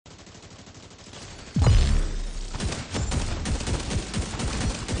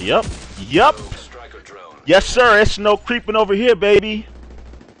Yep. Yep. Yes, sir. It's no creeping over here, baby.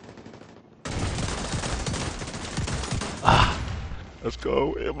 Ah, let's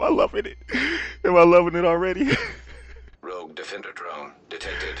go. Am I loving it? Am I loving it already? Rogue defender drone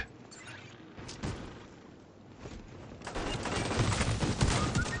detected.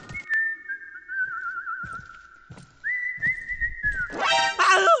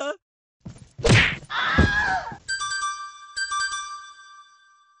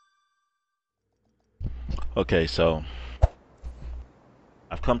 Okay, so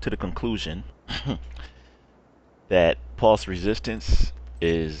I've come to the conclusion that pulse resistance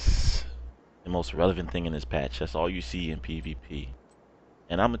is the most relevant thing in this patch. That's all you see in PvP.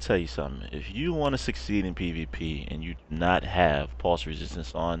 And I'm gonna tell you something. If you want to succeed in PvP and you do not have pulse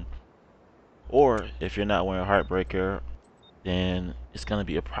resistance on, or if you're not wearing Heartbreaker, then it's gonna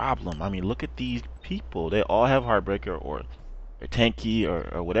be a problem. I mean, look at these people. They all have Heartbreaker, or they're tanky,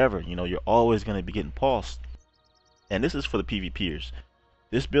 or whatever. You know, you're always gonna be getting pulsed. And this is for the PvPers.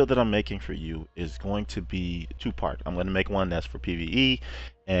 This build that I'm making for you is going to be two-part. I'm going to make one that's for PvE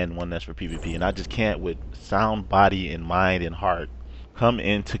and one that's for PvP. And I just can't, with sound body and mind and heart, come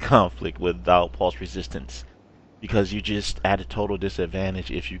into conflict without pulse resistance, because you just at a total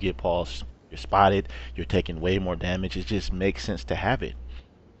disadvantage if you get pulsed. You're spotted, you're taking way more damage. It just makes sense to have it.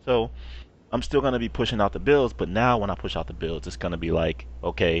 So I'm still going to be pushing out the builds, but now when I push out the builds, it's going to be like,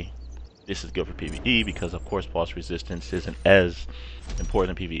 okay, this is good for PvE, because of course pulse resistance isn't as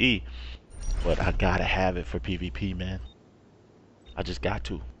important in PvE, but I gotta have it for PvP, man. I just got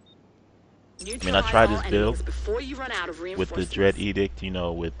to. I mean, I tried this build with the Dread Edict, you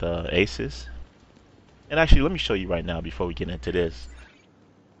know, with aces. And actually, let me show you right now before we get into this.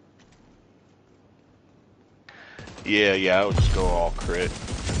 Yeah, I would just go all crit,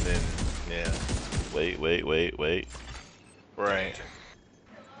 and then, yeah. Wait. Right.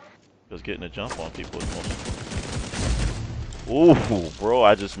 Just getting a jump on people is most... Ooh, bro,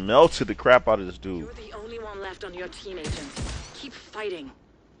 I just melted the crap out of this dude. You're the only one left on your team, Agent. Keep fighting.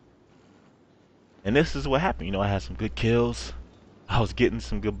 And this is what happened. You know, I had some good kills. I was getting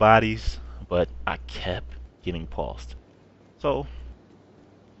some good bodies, but I kept getting pulsed. So,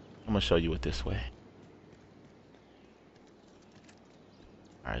 I'm gonna show you it this way.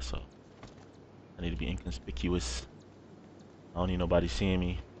 Alright, so I need to be inconspicuous. I don't need nobody seeing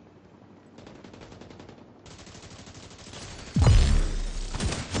me.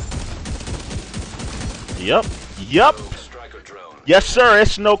 Yep. Yes, sir.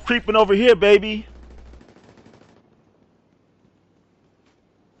 It's no creeping over here, baby.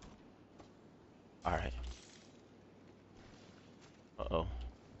 All right. Uh-oh.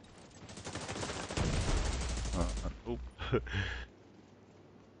 Oop.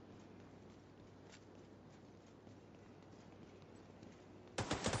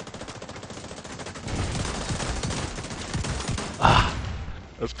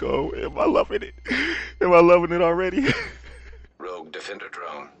 Let's go. Am I loving it? Am I loving it already? Rogue defender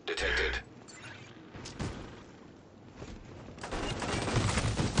drone detected.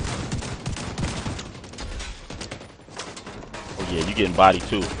 Oh yeah, you getting body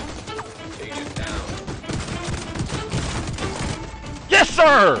too. Agent down. Yes,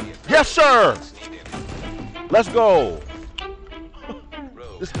 sir. Yes, sir. Let's go.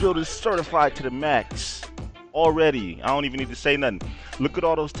 This build is certified to the max already. I don't even need to say nothing. Look at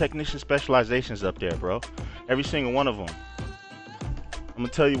all those technician specializations up there, bro. Every single one of them. I'm gonna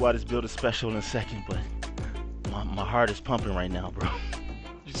tell you why this build is special in a second, but my heart is pumping right now, bro.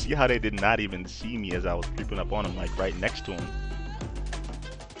 You see how they did not even see me as I was creeping up on them, like right next to him.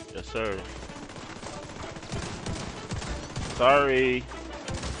 Yes, sir. Sorry.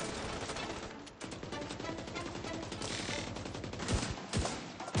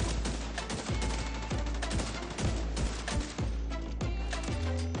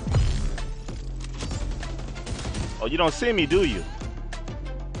 Oh, you don't see me, do you?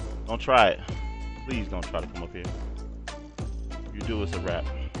 Don't try it. Please don't try to come up here. If you do, it's a wrap.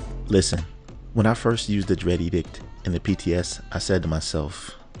 Listen, when I first used the Dread Edict in the PTS, I said to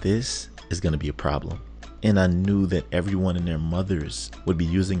myself, this is going to be a problem. And I knew that everyone and their mothers would be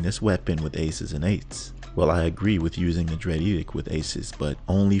using this weapon with aces and eights. Well, I agree with using the Dread Edict with aces, but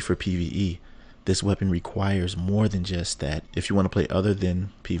only for PvE. This weapon requires more than just that if you want to play other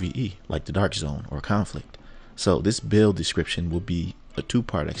than PvE, like the Dark Zone or Conflict. So this build description will be a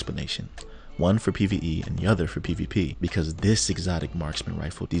two-part explanation, one for PvE and the other for PvP, because this exotic marksman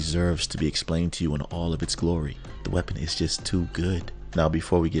rifle deserves to be explained to you in all of its glory. The weapon is just too good. Now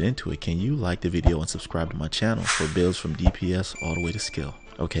before we get into it, can you like the video and subscribe to my channel for builds from DPS all the way to skill?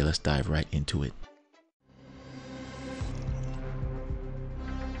 Okay, let's dive right into it.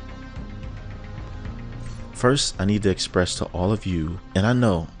 First, I need to express to all of you, and I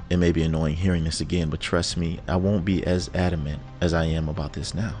know it may be annoying hearing this again, but trust me, I won't be as adamant as I am about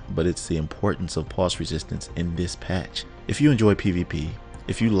this now, but it's the importance of pulse resistance in this patch. If you enjoy PvP,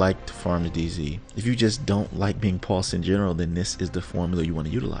 if you like to farm the DZ, if you just don't like being pulsed in general, then this is the formula you want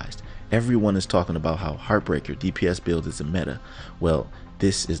to utilize. Everyone is talking about how Heartbreaker DPS build is a meta. Well,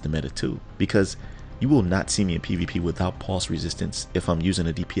 this is the meta too, because you will not see me in PvP without pulse resistance if I'm using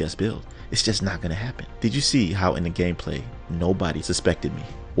a DPS build. It's just not going to happen. Did you see how in the gameplay nobody suspected me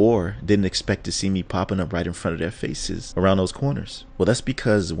or didn't expect to see me popping up right in front of their faces around those corners? Well, that's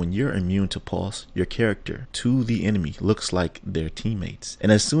because when you're immune to pulse, your character to the enemy looks like their teammates.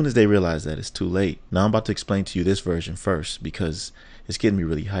 And as soon as they realize that, it's too late. Now I'm about to explain to you this version first because it's getting me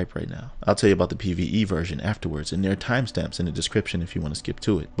really hype right now. I'll tell you about the PvE version afterwards, and there are timestamps in the description if you want to skip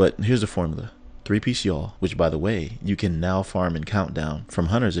to it. But here's the formula. 3-piece yaw, which by the way, you can now farm in countdown from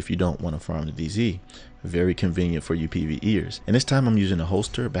hunters if you don't want to farm the DZ. Very convenient for you PvEers. And this time I'm using a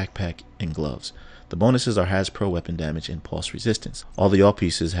holster, backpack, and gloves. The bonuses are has pro weapon damage and pulse resistance. All the yaw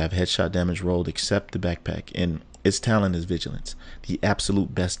pieces have headshot damage rolled except the backpack, and its talent is vigilance, the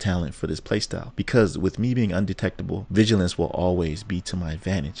absolute best talent for this playstyle, because with me being undetectable, vigilance will always be to my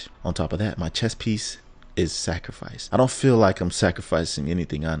advantage. On top of that, my chest piece is sacrifice. I don't feel like I'm sacrificing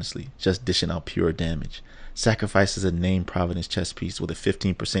anything, honestly, just dishing out pure damage. Sacrifice is a named Providence chest piece with a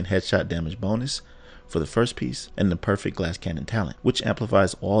 15% headshot damage bonus for the first piece and the perfect glass cannon talent, which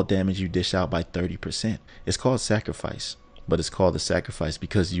amplifies all damage you dish out by 30%. It's called sacrifice, but it's called the sacrifice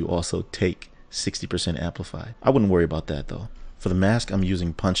because you also take 60% amplified. I wouldn't worry about that though. For the mask, I'm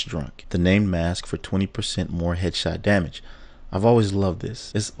using Punch Drunk, the named mask for 20% more headshot damage. I've always loved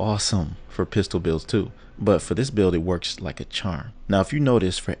this. It's awesome for pistol builds too, but for this build it works like a charm. Now if you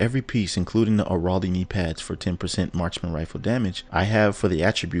notice, for every piece, including the Araldi knee pads for 10% marksman rifle damage, I have for the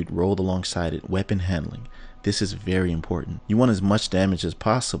attribute rolled alongside it weapon handling. This is very important. You want as much damage as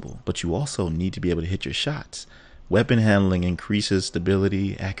possible, but you also need to be able to hit your shots. Weapon handling increases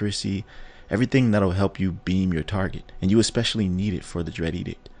stability, accuracy, everything that'll help you beam your target, and you especially need it for the Dread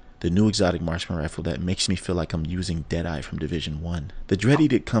Edict, the new exotic marksman rifle that makes me feel like I'm using Deadeye from Division 1. The Dread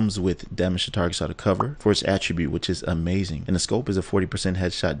Edict comes with damage to targets out of cover for its attribute, which is amazing, and the scope is a 40%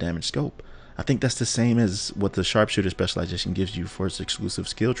 headshot damage scope. I think that's the same as what the sharpshooter specialization gives you for its exclusive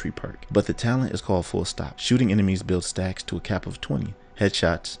skill tree perk. But the talent is called Full Stop. Shooting enemies builds stacks to a cap of 20.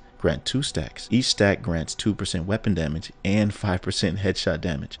 Headshots grant 2 stacks. Each stack grants 2% weapon damage and 5% headshot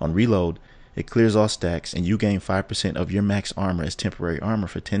damage. On reload, it clears all stacks and you gain 5% of your max armor as temporary armor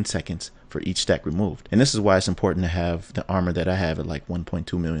for 10 seconds for each stack removed. And this is why it's important to have the armor that I have at like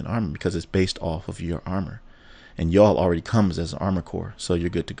 1.2 million armor, because it's based off of your armor. And y'all already comes as an armor core, so you're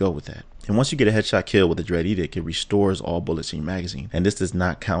good to go with that. And once you get a headshot kill with the Dread Edict, it restores all bullets in your magazine. And this does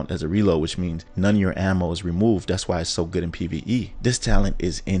not count as a reload, which means none of your ammo is removed. That's why it's so good in PvE. This talent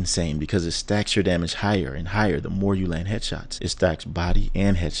is insane because it stacks your damage higher and higher the more you land headshots. It stacks body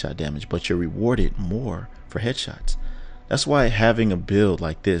and headshot damage, but you're rewarded more for headshots. That's why having a build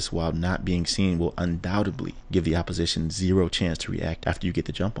like this while not being seen will undoubtedly give the opposition zero chance to react after you get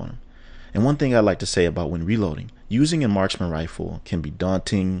the jump on them. And one thing I like to say about when reloading, using a marksman rifle can be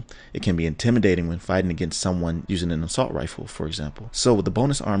daunting. It can be intimidating when fighting against someone using an assault rifle, for example. So the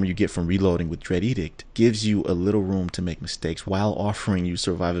bonus armor you get from reloading with Dread Edict gives you a little room to make mistakes while offering you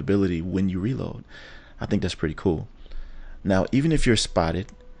survivability when you reload. I think that's pretty cool. Now, even if you're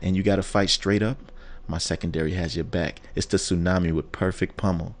spotted and you got to fight straight up, my secondary has your back. It's the Tsunami with perfect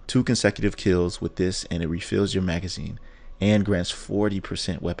pummel. 2 consecutive kills with this and it refills your magazine and grants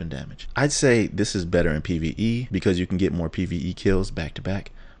 40% weapon damage. I'd say this is better in PvE because you can get more PvE kills back to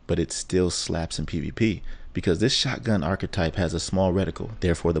back, but it still slaps in PvP because this shotgun archetype has a small reticle,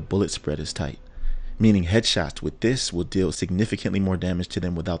 therefore the bullet spread is tight. Meaning headshots with this will deal significantly more damage to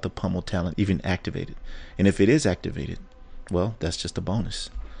them without the pummel talent even activated. And if it is activated, well, that's just a bonus.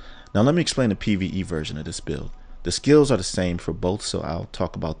 Now let me explain the PvE version of this build. The skills are the same for both, so I'll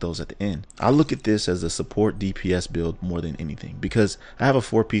talk about those at the end. I look at this as a support DPS build more than anything because I have a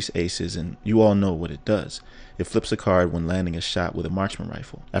 4-piece aces and you all know what it does. It flips a card when landing a shot with a marksman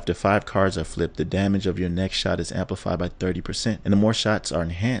rifle. After 5 cards are flipped, the damage of your next shot is amplified by 30%, and the more shots are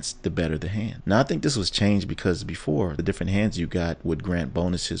enhanced, the better the hand. Now I think this was changed because before, the different hands you got would grant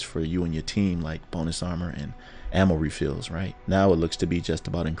bonuses for you and your team, like bonus armor and ammo refills, right? Now it looks to be just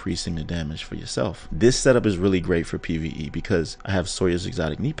about increasing the damage for yourself. This setup is really great for PvE because I have Sawyer's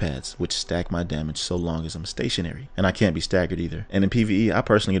exotic knee pads, which stack my damage so long as I'm stationary, and I can't be staggered either. And in PvE, I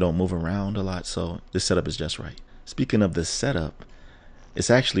personally don't move around a lot, so this setup is just right. Speaking of the setup, it's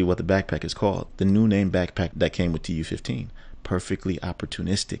actually what the backpack is called, the new name backpack that came with TU15. perfectly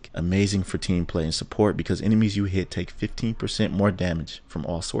opportunistic, amazing for team play and support because enemies you hit take 15% more damage from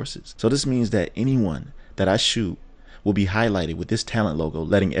all sources. So this means that anyone that I shoot will be highlighted with this talent logo,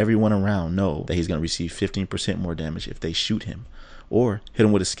 letting everyone around know that he's going to receive 15% more damage if they shoot him, or hit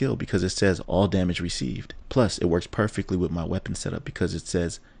him with a skill because it says all damage received. Plus, it works perfectly with my weapon setup because it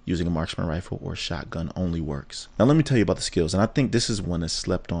says using a marksman rifle or shotgun only works. Now let me tell you about the skills, and I think this is one that's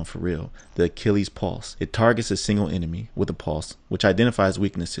slept on for real. The Achilles Pulse. It targets a single enemy with a pulse, which identifies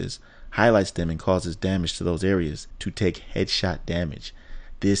weaknesses, highlights them, and causes damage to those areas to take headshot damage.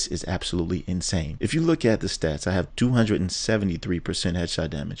 This is absolutely insane. If you look at the stats, I have 273% headshot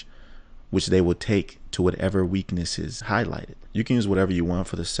damage, which they will take to whatever weakness is highlighted. You can use whatever you want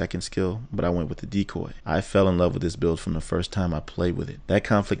for the second skill, but I went with the decoy. I fell in love with this build from the first time I played with it. That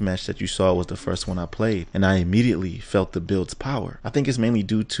conflict match that you saw was the first one I played, and I immediately felt the build's power. I think it's mainly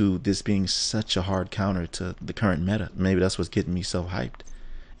due to this being such a hard counter to the current meta. Maybe that's what's getting me so hyped.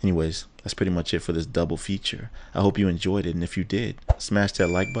 Anyways, that's pretty much it for this double feature. I hope you enjoyed it, and if you did, smash that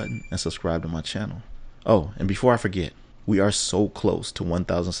like button and subscribe to my channel. Oh, and before I forget, we are so close to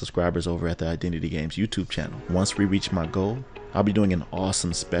 1,000 subscribers over at the Identity Games YouTube channel. Once we reach my goal, I'll be doing an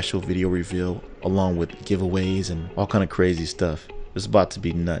awesome special video reveal along with giveaways and all kind of crazy stuff. It's about to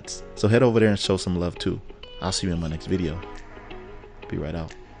be nuts. So head over there and show some love too. I'll see you in my next video. Be right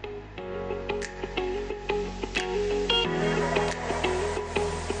out.